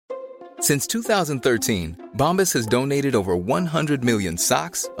Since 2013, Bombas has donated over 100 million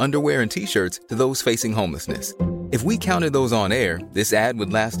socks, underwear, and T-shirts to those facing homelessness. If we counted those on air, this ad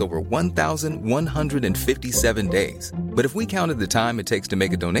would last over 1,157 days. But if we counted the time it takes to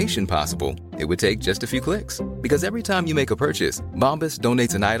make a donation possible, it would take just a few clicks. Because every time you make a purchase, Bombas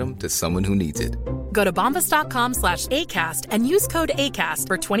donates an item to someone who needs it. Go to bombas.com/ACAST and use code ACAST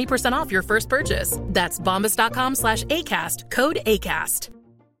for 20% off your first purchase. That's bombas.com/ACAST, code ACAST.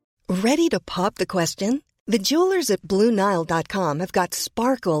 Ready to pop the question? The jewelers at BlueNile.com have got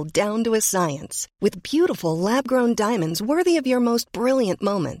sparkle down to a science with beautiful lab-grown diamonds worthy of your most brilliant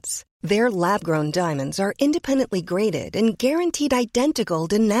moments. Their lab-grown diamonds are independently graded and guaranteed identical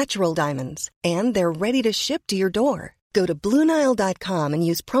to natural diamonds, and they're ready to ship to your door. Go to BlueNile.com and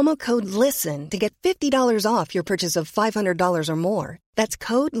use promo code LISTEN to get $50 off your purchase of $500 or more. That's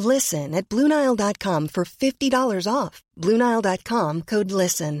code LISTEN at BlueNile.com for $50 off. BlueNile.com, code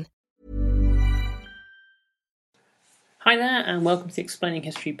LISTEN. Hi there, and welcome to the Explaining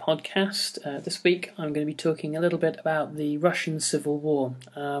History podcast. This week I'm going to be talking a little bit about the Russian Civil War.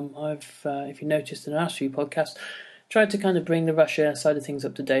 If you noticed in the last few podcasts, tried to kind of bring the Russia side of things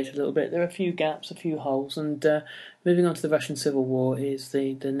up to date a little bit. There are a few gaps, a few holes, and moving on to the Russian Civil War is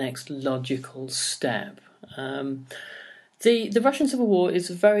the next logical step. The Russian Civil War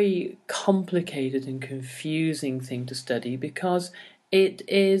is a very complicated and confusing thing to study because it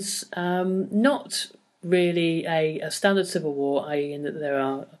is not really a standard civil war, i.e. in that there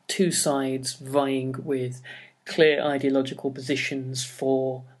are two sides vying with clear ideological positions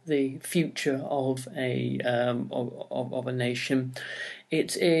for the future of a nation.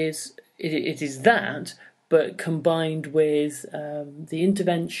 It is that, but combined with the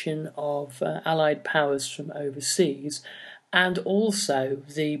intervention of Allied powers from overseas, and also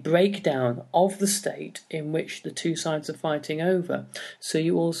the breakdown of the state in which the two sides are fighting over. So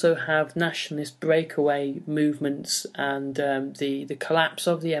you also have nationalist breakaway movements and the collapse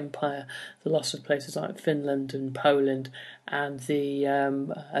of the empire, the loss of places like Finland and Poland, and the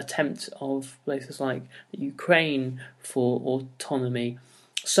attempt of places like Ukraine for autonomy.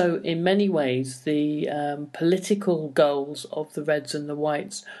 So in many ways, the political goals of the Reds and the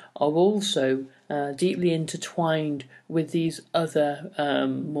Whites are also deeply intertwined with these other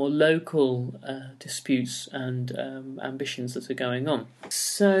more local disputes and ambitions that are going on.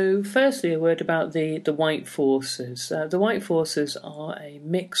 So firstly, a word about the White Forces. The White Forces are a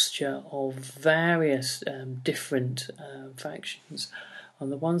mixture of various different factions. On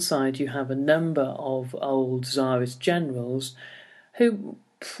the one side, you have a number of old Tsarist generals who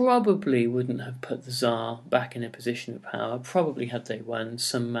probably wouldn't have put the Tsar back in a position of power. Probably had they won,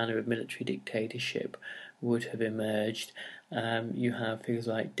 some manner of military dictatorship would have emerged. You have figures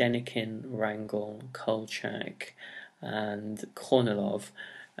like Denikin, Wrangel, Kolchak and Kornilov,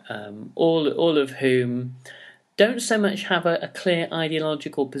 all of whom don't so much have a clear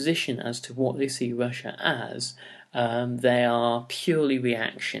ideological position as to what they see Russia as. They are purely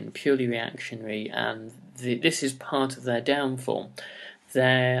reactionary, and this is part of their downfall.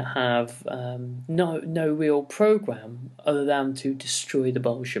 They have no real program other than to destroy the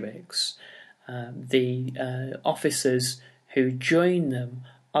Bolsheviks. The officers who join them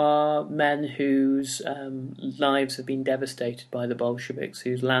are men whose lives have been devastated by the Bolsheviks,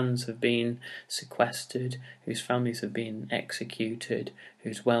 whose lands have been sequestered, whose families have been executed,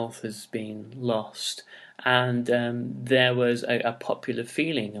 whose wealth has been lost. And there was a popular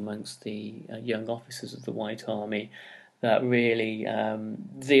feeling amongst the young officers of the White Army that really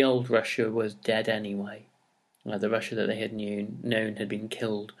the old Russia was dead anyway. The Russia that they had known had been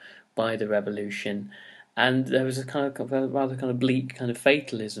killed by the revolution, and there was a rather bleak kind of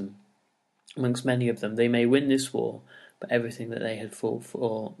fatalism amongst many of them. They may win this war, but everything that they had fought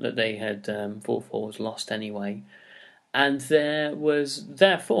for was lost anyway. And there was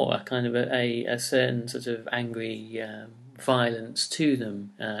therefore a kind of a certain sort of angry violence to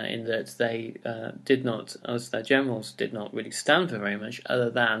them, in that they did not, as their generals, did not really stand for very much other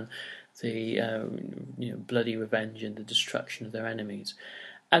than the bloody revenge and the destruction of their enemies.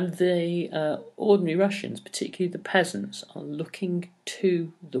 And the ordinary Russians, particularly the peasants, are looking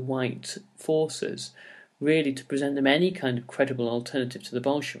to the white forces really to present them any kind of credible alternative to the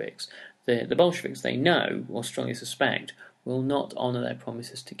Bolsheviks. The Bolsheviks, they know, or strongly suspect, will not honour their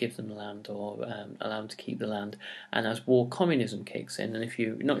promises to give them the land or allow them to keep the land. And as war communism kicks in, and if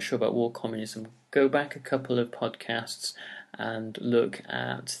you're not sure about war communism, go back a couple of podcasts and look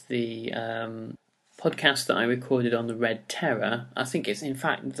at the podcast that I recorded on the Red Terror. I think it's, in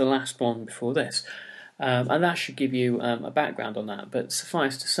fact, the last one before this. And that should give you a background on that. But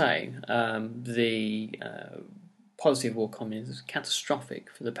suffice to say, the policy of war communism was catastrophic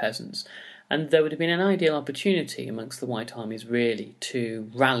for the peasants, and there would have been an ideal opportunity amongst the White Armies really to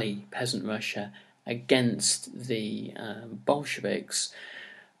rally peasant Russia against the Bolsheviks.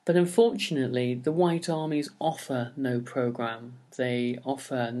 But unfortunately, the White Armies offer no programme, they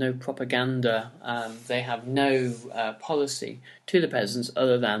offer no propaganda, they have no policy to the peasants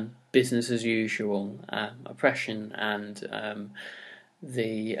other than business as usual, oppression and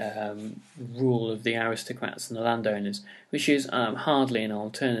the rule of the aristocrats and the landowners, which is hardly an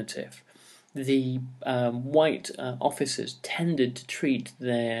alternative. The white officers tended to treat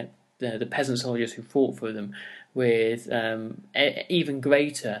the peasant soldiers who fought for them with even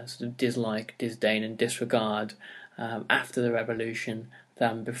greater sort of dislike, disdain and disregard after the revolution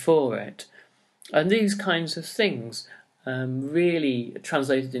than before it. And these kinds of things really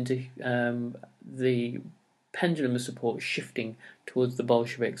translated into the pendulum of support shifting towards the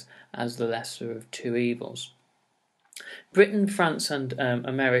Bolsheviks as the lesser of two evils. Britain, France and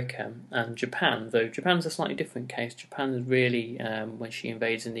America and Japan, though Japan's a slightly different case. Japan is really, when she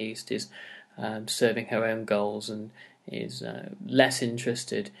invades in the East, is serving her own goals and is less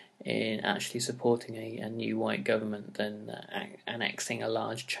interested in actually supporting a new white government than annexing a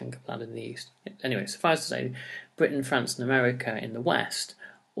large chunk of land in the East. Anyway, suffice to say, Britain, France and America in the West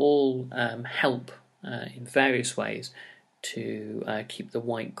all help in various ways to keep the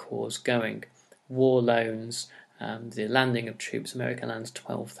white cause going. War loans, the landing of troops. America lands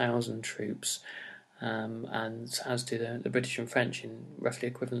 12,000 troops, and as do the British and French in roughly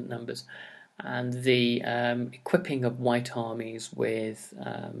equivalent numbers. And the equipping of white armies with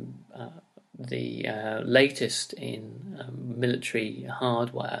the latest in military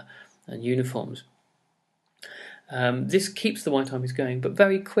hardware and uniforms. This keeps the white armies going, but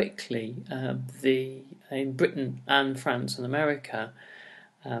very quickly, in Britain and France and America,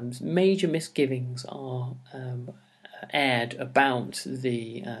 major misgivings are aired about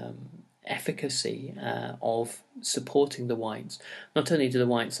the efficacy of supporting the whites. Not only do the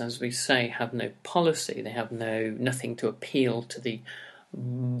whites, as we say, have no policy, they have nothing to appeal to the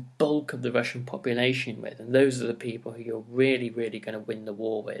bulk of the Russian population with, and those are the people who you're really, really going to win the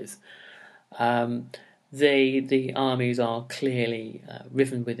war with. The armies are clearly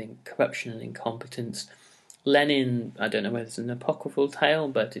riven with corruption and incompetence. Lenin, I don't know whether it's an apocryphal tale,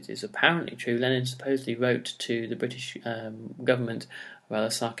 but it is apparently true. Lenin supposedly wrote to the British government a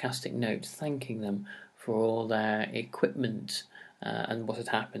rather sarcastic note thanking them for all their equipment. And what had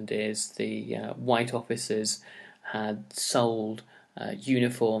happened is the white officers had sold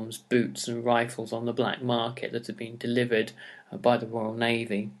uniforms, boots and rifles on the black market that had been delivered by the Royal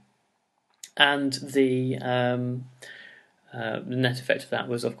Navy. And the net effect of that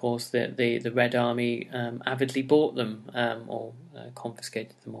was, of course, that the Red Army avidly bought them or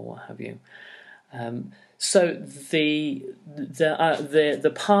confiscated them or what have you. So the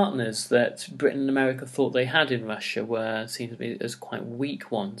partners that Britain and America thought they had in Russia were seen to be as quite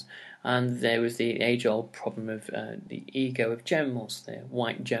weak ones, and there was the age-old problem of the ego of generals. The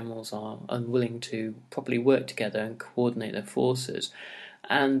white generals are unwilling to properly work together and coordinate their forces.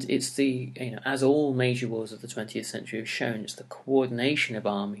 And it's as all major wars of the 20th century have shown, it's the coordination of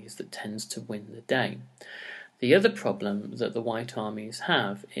armies that tends to win the day. The other problem that the white armies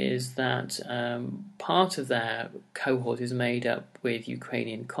have is that part of their cohort is made up with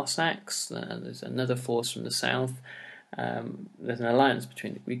Ukrainian Cossacks. There's another force from the south. There's an alliance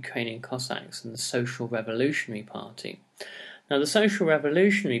between the Ukrainian Cossacks and the Social Revolutionary Party. Now, the Social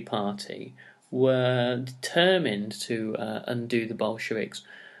Revolutionary Party were determined to undo the Bolsheviks,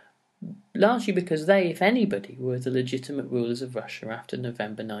 largely because they, if anybody, were the legitimate rulers of Russia after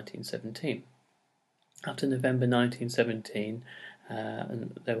November 1917. After November 1917,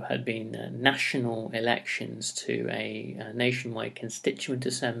 there had been national elections to a nationwide constituent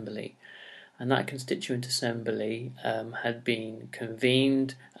assembly, and that constituent assembly had been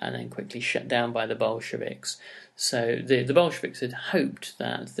convened and then quickly shut down by the Bolsheviks. So the Bolsheviks had hoped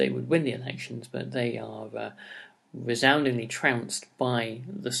that they would win the elections, but they are resoundingly trounced by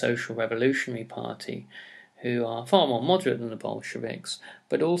the Social Revolutionary Party, who are far more moderate than the Bolsheviks,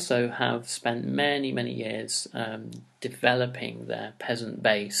 but also have spent many, many years developing their peasant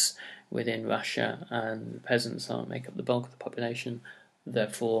base within Russia, and the peasants make up the bulk of the population,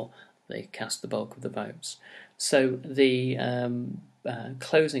 therefore they cast the bulk of the votes. So the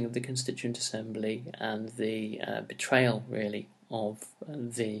closing of the Constituent Assembly and the betrayal, really, of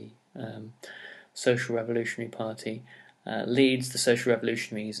the Social Revolutionary Party leads the Social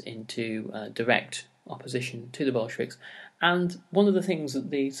Revolutionaries into direct opposition to the Bolsheviks. And one of the things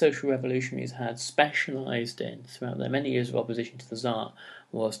that the Social Revolutionaries had specialised in throughout their many years of opposition to the Tsar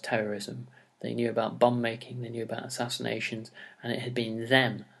was terrorism. They knew about bomb making, they knew about assassinations, and it had been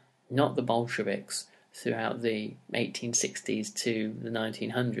them, not the Bolsheviks, throughout the 1860s to the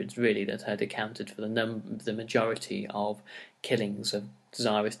 1900s, really, that had accounted for the majority of killings of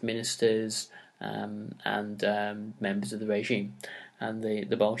Tsarist ministers and members of the regime. And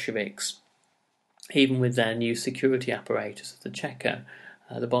the Bolsheviks, even with their new security apparatus of the Cheka,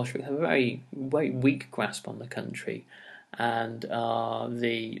 the Bolsheviks have a very, very weak grasp on the country, and are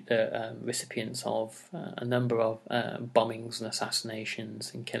the recipients of a number of bombings and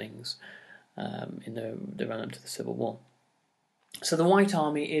assassinations and killings in the run-up to the Civil War. So the White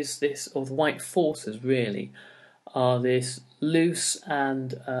Army is this, or the White Forces really, are this loose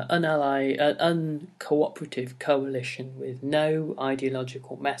and uncooperative coalition with no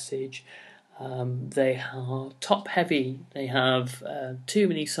ideological message. They are top-heavy. They have too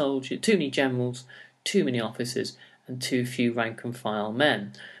many soldiers, too many generals, too many officers, and too few rank-and-file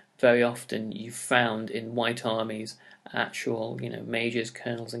men. Very often you've found in white armies actual, majors,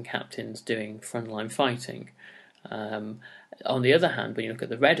 colonels and captains doing frontline fighting. On the other hand, when you look at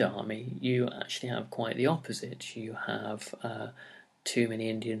the Red Army, you actually have quite the opposite. You have too many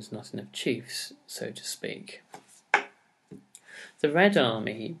Indians, not enough chiefs, so to speak. The Red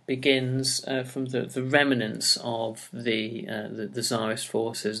Army begins from the remnants of the Tsarist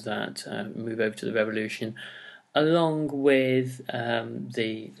forces that move over to the revolution, along with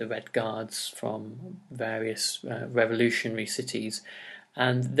the Red Guards from various revolutionary cities.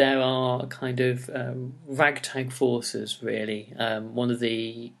 And there are kind of ragtag forces, really. One of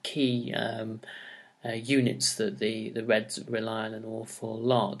the key units that the Reds rely on an awful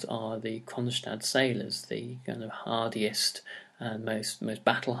lot are the Kronstadt sailors, the kind of hardiest and most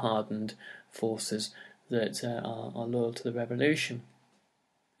battle-hardened forces that are loyal to the revolution.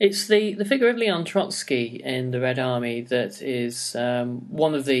 It's the figure of Leon Trotsky in the Red Army that is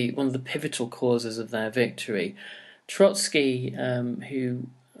one of the pivotal causes of their victory. Trotsky, who,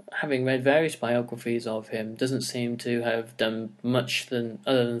 having read various biographies of him, doesn't seem to have done much other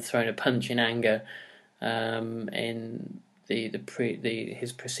than thrown a punch in anger in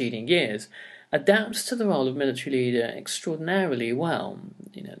his preceding years, adapts to the role of military leader extraordinarily well.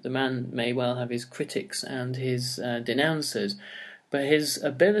 The man may well have his critics and his denouncers, but his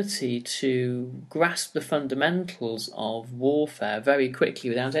ability to grasp the fundamentals of warfare very quickly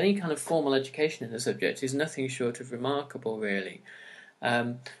without any kind of formal education in the subject is nothing short of remarkable, really.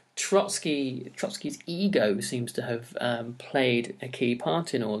 Trotsky's ego seems to have played a key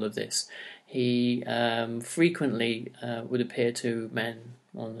part in all of this. He frequently would appear to men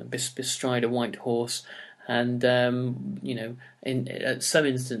bestride a white horse, and at some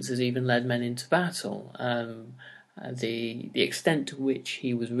instances even led men into battle. The extent to which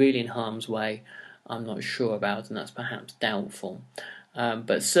he was really in harm's way, I'm not sure about, and that's perhaps doubtful.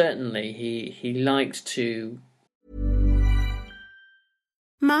 But certainly he liked to.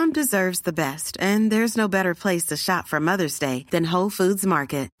 Mom deserves the best, and there's no better place to shop for Mother's Day than Whole Foods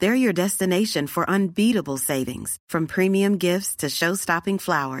Market. They're your destination for unbeatable savings, from premium gifts to show-stopping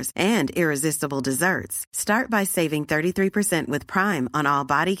flowers and irresistible desserts. Start by saving 33% with Prime on all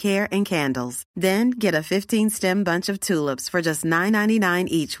body care and candles. Then get a 15-stem bunch of tulips for just $9.99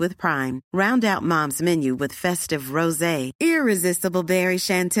 each with Prime. Round out Mom's menu with festive rosé, irresistible berry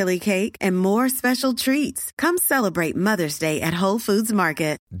chantilly cake, and more special treats. Come celebrate Mother's Day at Whole Foods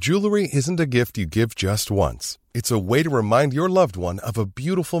Market. Jewelry isn't a gift you give just once. It's a way to remind your loved one of a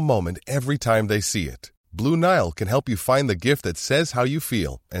beautiful moment every time they see it. Blue Nile can help you find the gift that says how you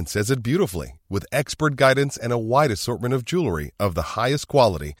feel and says it beautifully, with expert guidance and a wide assortment of jewelry of the highest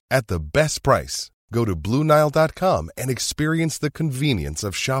quality at the best price. Go to BlueNile.com and experience the convenience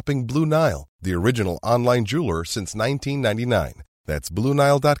of shopping Blue Nile, the original online jeweler since 1999. That's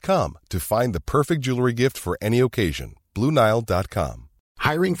BlueNile.com to find the perfect jewelry gift for any occasion. BlueNile.com.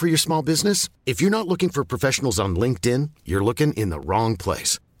 Hiring for your small business? If you're not looking for professionals on LinkedIn, you're looking in the wrong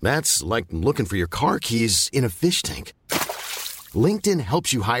place. That's like looking for your car keys in a fish tank. LinkedIn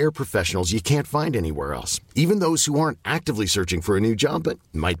helps you hire professionals you can't find anywhere else, even those who aren't actively searching for a new job but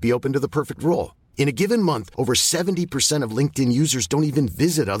might be open to the perfect role. In a given month, over 70% of LinkedIn users don't even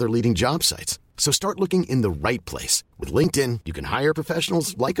visit other leading job sites. So start looking in the right place. With LinkedIn, you can hire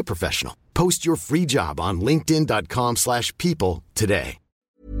professionals like a professional. Post your free job on linkedin.com/people today.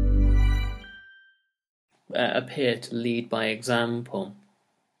 Appear to lead by example.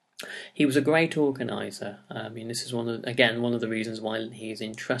 He was a great organizer. This is one of the reasons why he's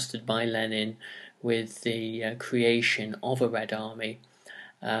entrusted by Lenin with the creation of a Red Army.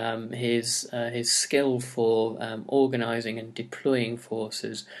 His skill for organizing and deploying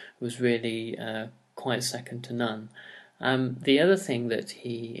forces was really quite second to none. The other thing that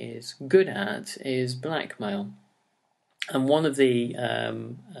he is good at is blackmail. And one of the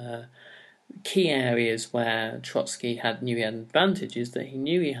key areas where Trotsky knew he had an advantage is that he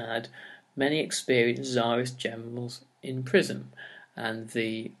knew he had many experienced Tsarist generals in prison. And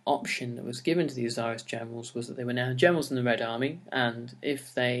the option that was given to these Tsarist generals was that they were now generals in the Red Army, and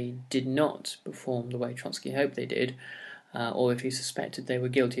if they did not perform the way Trotsky hoped they did, or if he suspected they were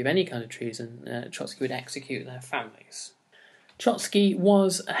guilty of any kind of treason, Trotsky would execute their families. Trotsky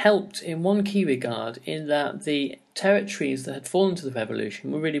was helped in one key regard, in that the territories that had fallen to the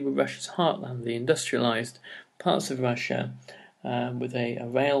revolution were Russia's heartland, the industrialized parts of Russia with a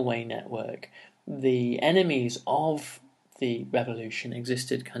railway network. The enemies of the revolution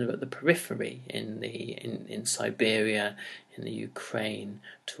existed kind of at the periphery in Siberia, in the Ukraine,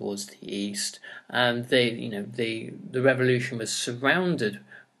 towards the east, and the revolution was surrounded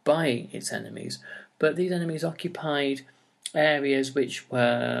by its enemies, but these enemies occupied areas which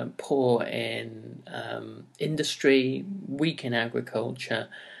were poor in industry, weak in agriculture,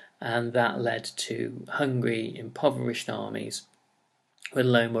 and that led to hungry, impoverished armies with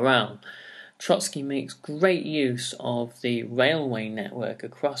low morale. Trotsky makes great use of the railway network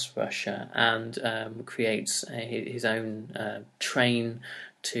across Russia and creates his own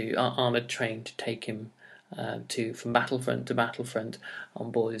armoured train to take him from battlefront to battlefront. On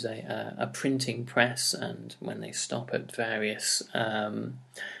board is a printing press, and when they stop at various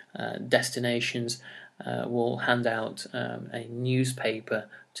destinations, will hand out a newspaper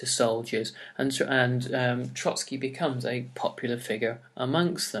to soldiers, and Trotsky becomes a popular figure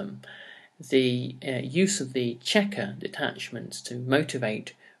amongst them. The use of the Cheka detachments to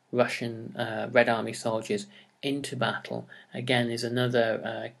motivate Russian Red Army soldiers into battle, again, is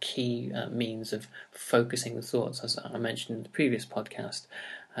another key means of focusing the thoughts, as I mentioned in the previous podcast.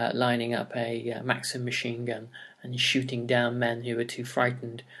 Lining up a Maxim machine gun and shooting down men who were too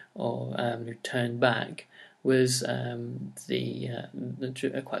frightened or who turned back was a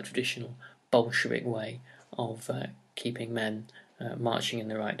quite traditional Bolshevik way of keeping men marching in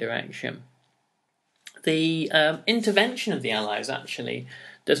the right direction. The intervention of the Allies actually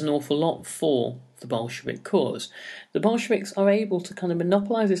does an awful lot for the Bolshevik cause. The Bolsheviks are able to kind of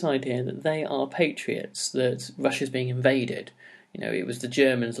monopolise this idea that they are patriots, that Russia's being invaded. It was the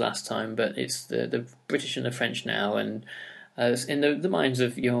Germans last time, but it's the British and the French now, and in the minds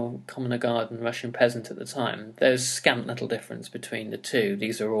of your commoner garden Russian peasant at the time, there's scant little difference between the two.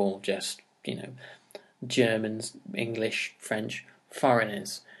 These are all just, Germans, English, French,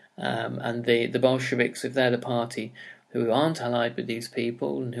 foreigners. And the Bolsheviks, if they're the party who aren't allied with these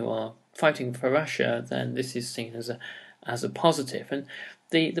people and who are fighting for Russia, then this is seen as a positive. And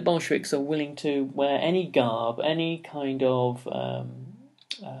the Bolsheviks are willing to wear any garb, any kind of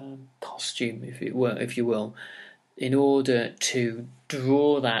costume, if you will, in order to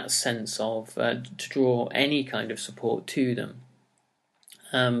draw that sense of to draw any kind of support to them.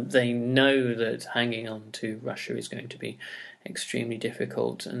 They know that hanging on to Russia is going to be extremely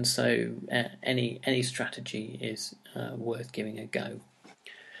difficult, and so any strategy is worth giving a go.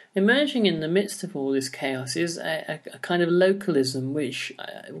 Emerging in the midst of all this chaos is a kind of localism which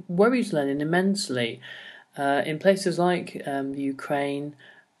worries Lenin immensely. In places like the Ukraine,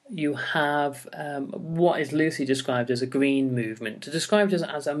 you have what is loosely described as a green movement. To describe it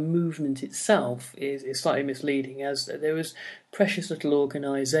as a movement itself is slightly misleading, as there is precious little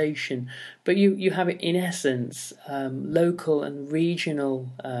organisation, but you have, in essence, local and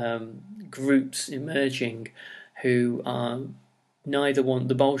regional groups emerging who neither want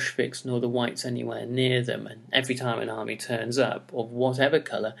the Bolsheviks nor the whites anywhere near them, and every time an army turns up, of whatever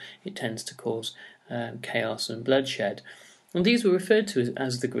colour, it tends to cause chaos and bloodshed. And these were referred to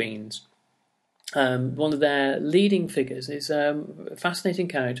as the Greens. One of their leading figures is a fascinating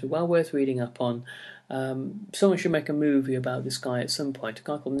character, well worth reading up on. Someone should make a movie about this guy at some point, a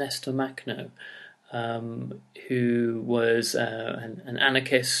guy called Nestor Makhno, who was an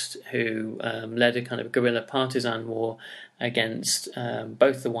anarchist who led a kind of guerrilla partisan war against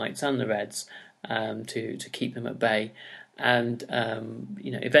both the whites and the reds to keep them at bay. And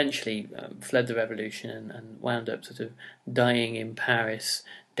eventually fled the revolution and wound up sort of dying in Paris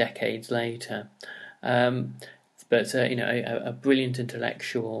decades later. But a brilliant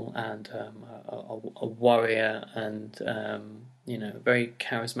intellectual and a warrior and a very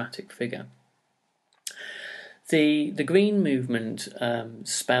charismatic figure. The Green Movement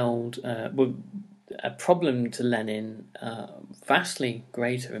spelled a problem to Lenin vastly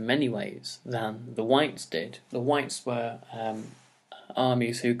greater in many ways than the whites did. The whites were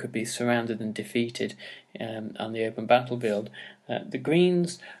armies who could be surrounded and defeated on the open battlefield. The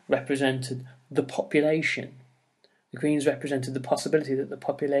Greens represented the population, The Greens represented the possibility that the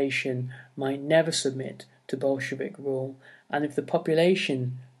population might never submit to Bolshevik rule, and if the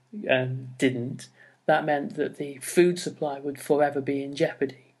population didn't, that meant that the food supply would forever be in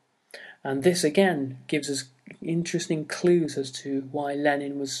jeopardy. And this again gives us interesting clues as to why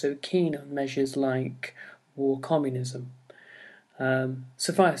Lenin was so keen on measures like war communism.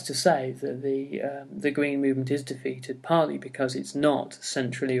 Suffice to say that the Green Movement is defeated partly because it's not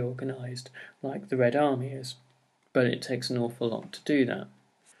centrally organised like the Red Army is, but it takes an awful lot to do that.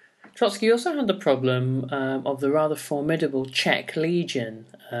 Trotsky also had the problem of the rather formidable Czech Legion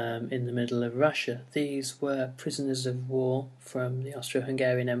in the middle of Russia. These were prisoners of war from the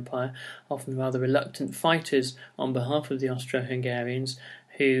Austro-Hungarian Empire, often rather reluctant fighters on behalf of the Austro-Hungarians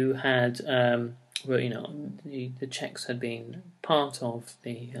who had, the Czechs had been part of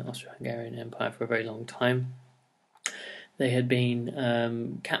the Austro-Hungarian Empire for a very long time. They had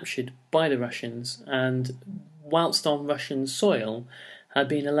been captured by the Russians, and whilst on Russian soil, had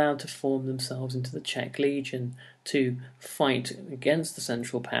been allowed to form themselves into the Czech Legion to fight against the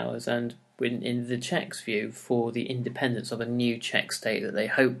Central Powers and, in the Czechs' view, for the independence of a new Czech state that they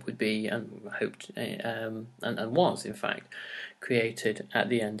hoped would be, and was, in fact, created at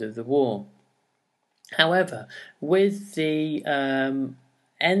the end of the war. However, with the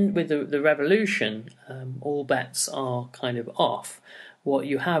revolution, all bets are kind of off. What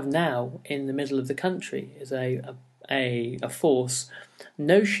you have now in the middle of the country is a force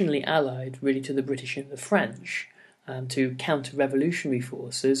notionally allied really to the British and the French, to counter-revolutionary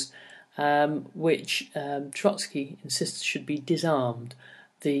forces, which Trotsky insists should be disarmed.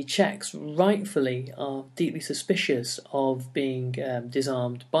 The Czechs rightfully are deeply suspicious of being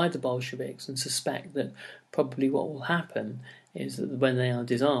disarmed by the Bolsheviks and suspect that probably what will happen is that when they are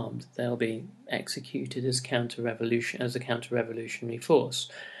disarmed, they'll be executed as a counter-revolutionary force.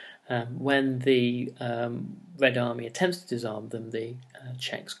 When the Red Army attempts to disarm them, the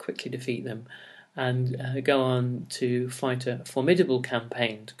Czechs quickly defeat them and go on to fight a formidable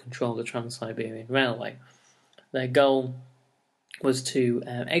campaign to control the Trans-Siberian Railway. Their goal was to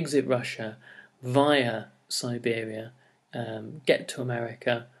exit Russia via Siberia, get to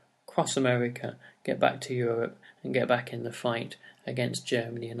America, cross America, get back to Europe, and get back in the fight against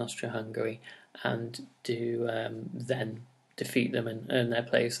Germany and Austria-Hungary, and to then defeat them and earn their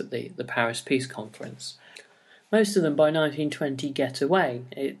place at the Paris Peace Conference. Most of them by 1920 get away.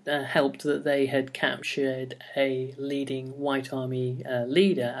 It helped that they had captured a leading White Army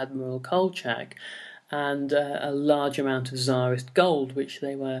leader, Admiral Kolchak, and a large amount of Tsarist gold, which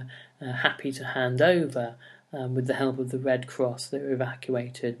they were happy to hand over. With the help of the Red Cross, they were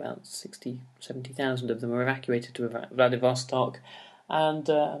evacuated, about 70,000 of them were evacuated to Vladivostok and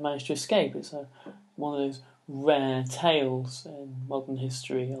managed to escape. It's one of those rare tales in modern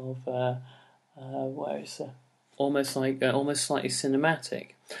history of where it's almost slightly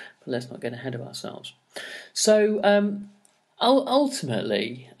cinematic. But let's not get ahead of ourselves. So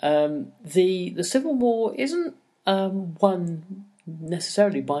ultimately, the Civil War isn't won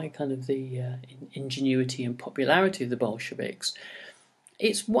necessarily by kind of the ingenuity and popularity of the Bolsheviks.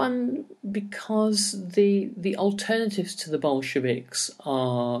 It's won because the alternatives to the Bolsheviks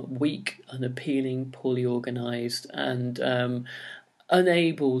are weak, unappealing, poorly organised, and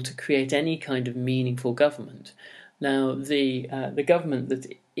unable to create any kind of meaningful government. Now, the government that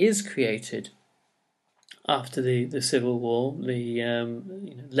is created after the Civil War,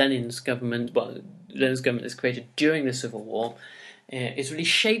 Lenin's government is created during the Civil War, is really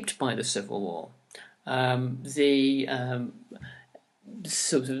shaped by the Civil War.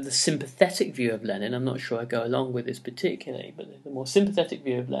 Sort of the sympathetic view of Lenin, I'm not sure I go along with this particularly, but the more sympathetic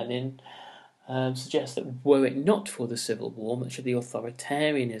view of Lenin suggests that were it not for the Civil War, much of the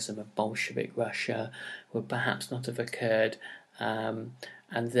authoritarianism of Bolshevik Russia would perhaps not have occurred, and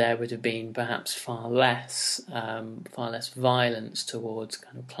there would have been perhaps far less violence towards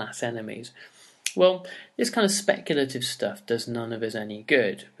kind of class enemies. Well, this kind of speculative stuff does none of us any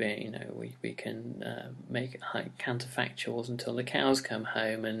good. We can make counterfactuals until the cows come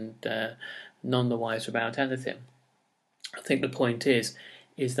home, and none the wiser about anything. I think the point is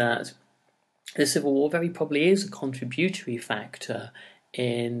that the Civil War very probably is a contributory factor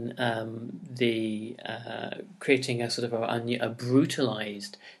in the creating a sort of a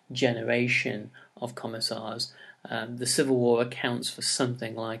brutalized generation of commissars. The Civil War accounts for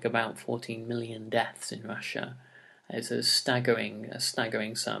something like about 14 million deaths in Russia. It's a staggering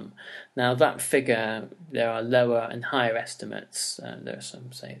sum. Now that figure, there are lower and higher estimates. There are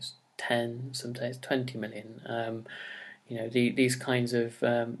some say it's 10, some say it's 20 million. These kinds of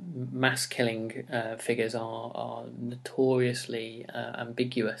mass killing figures are notoriously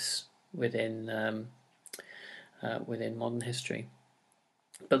ambiguous within within modern history.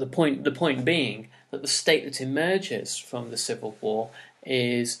 But the point being that the state that emerges from the Civil War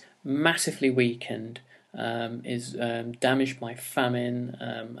is massively weakened, is damaged by famine,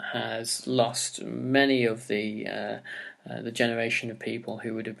 has lost many of the generation of people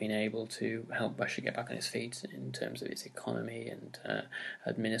who would have been able to help Russia get back on its feet in terms of its economy and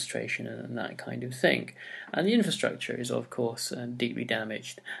administration and that kind of thing. And the infrastructure is, of course, deeply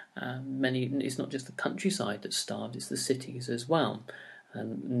damaged. It's not just the countryside that's starved, it's the cities as well.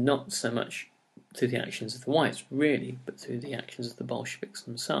 And not so much through the actions of the whites, really, but through the actions of the Bolsheviks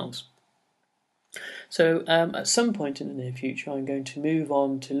themselves. So at some point in the near future, I'm going to move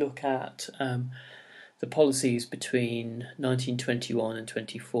on to look at the policies between 1921 and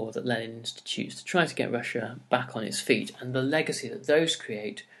 24 that Lenin institutes to try to get Russia back on its feet, and the legacy that those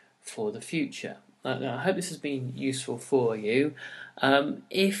create for the future. I hope this has been useful for you.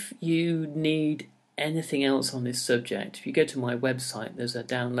 If you need anything else on this subject, if you go to my website, there's a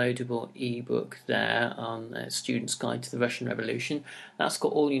downloadable ebook there on a Student's Guide to the Russian Revolution. That's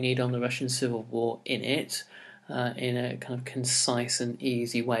got all you need on the Russian Civil War in it, in a kind of concise and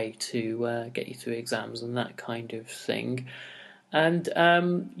easy way to get you through exams and that kind of thing. And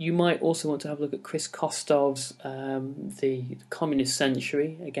you might also want to have a look at Chris Kostov's The Communist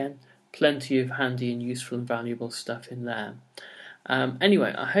Century. Again, plenty of handy and useful and valuable stuff in there.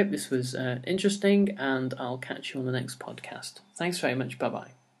 Anyway, I hope this was interesting, and I'll catch you on the next podcast. Thanks very much.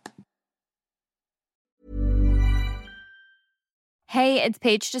 Bye-bye. Hey, it's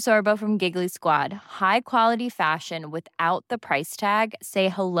Paige DeSorbo from Giggly Squad. High quality fashion without the price tag. Say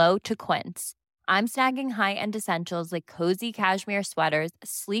hello to Quince. I'm snagging high-end essentials like cozy cashmere sweaters,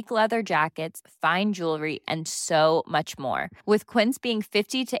 sleek leather jackets, fine jewelry, and so much more. With Quince being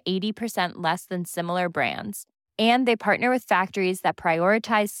 50 to 80% less than similar brands. And they partner with factories that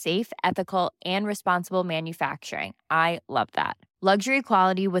prioritize safe, ethical, and responsible manufacturing. I love that. Luxury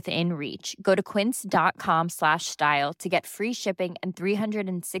quality within reach. Go to quince.com/style to get free shipping and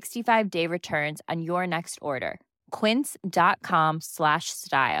 365-day returns on your next order.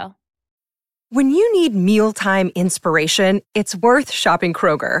 Quince.com/style. When you need mealtime inspiration, it's worth shopping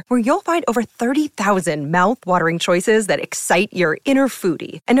Kroger, where you'll find over 30,000 mouth-watering choices that excite your inner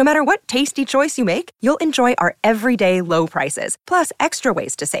foodie. And no matter what tasty choice you make, you'll enjoy our everyday low prices, plus extra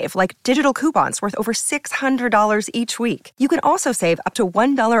ways to save, like digital coupons worth over $600 each week. You can also save up to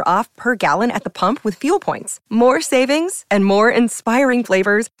 $1 off per gallon at the pump with fuel points. More savings and more inspiring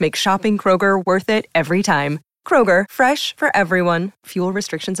flavors make shopping Kroger worth it every time. Kroger, fresh for everyone. Fuel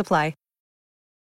restrictions apply.